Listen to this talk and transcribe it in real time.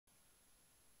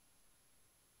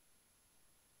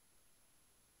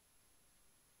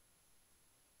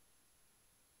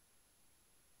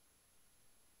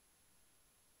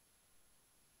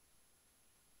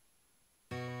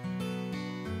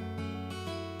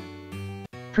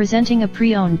Presenting a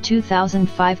pre-owned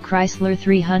 2005 Chrysler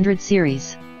 300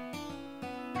 series.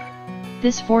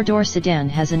 This four-door sedan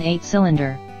has an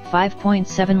 8-cylinder,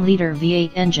 5.7-liter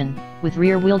V8 engine, with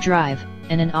rear-wheel drive,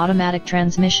 and an automatic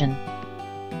transmission.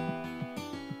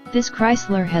 This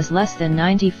Chrysler has less than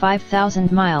 95,000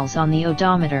 miles on the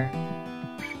odometer.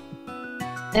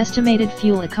 Estimated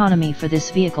fuel economy for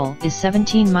this vehicle is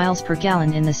 17 miles per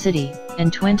gallon in the city,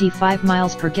 and 25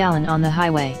 miles per gallon on the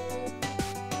highway.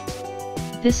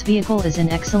 This vehicle is in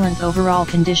excellent overall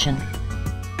condition.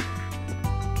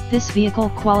 This vehicle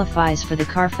qualifies for the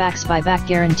Carfax buyback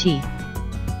guarantee.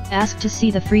 Ask to see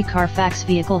the free Carfax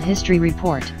vehicle history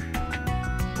report.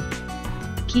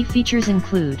 Key features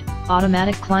include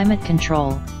automatic climate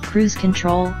control, cruise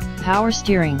control, power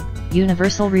steering,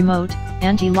 universal remote,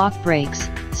 anti-lock brakes,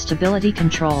 stability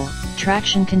control,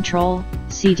 traction control,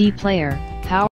 CD player,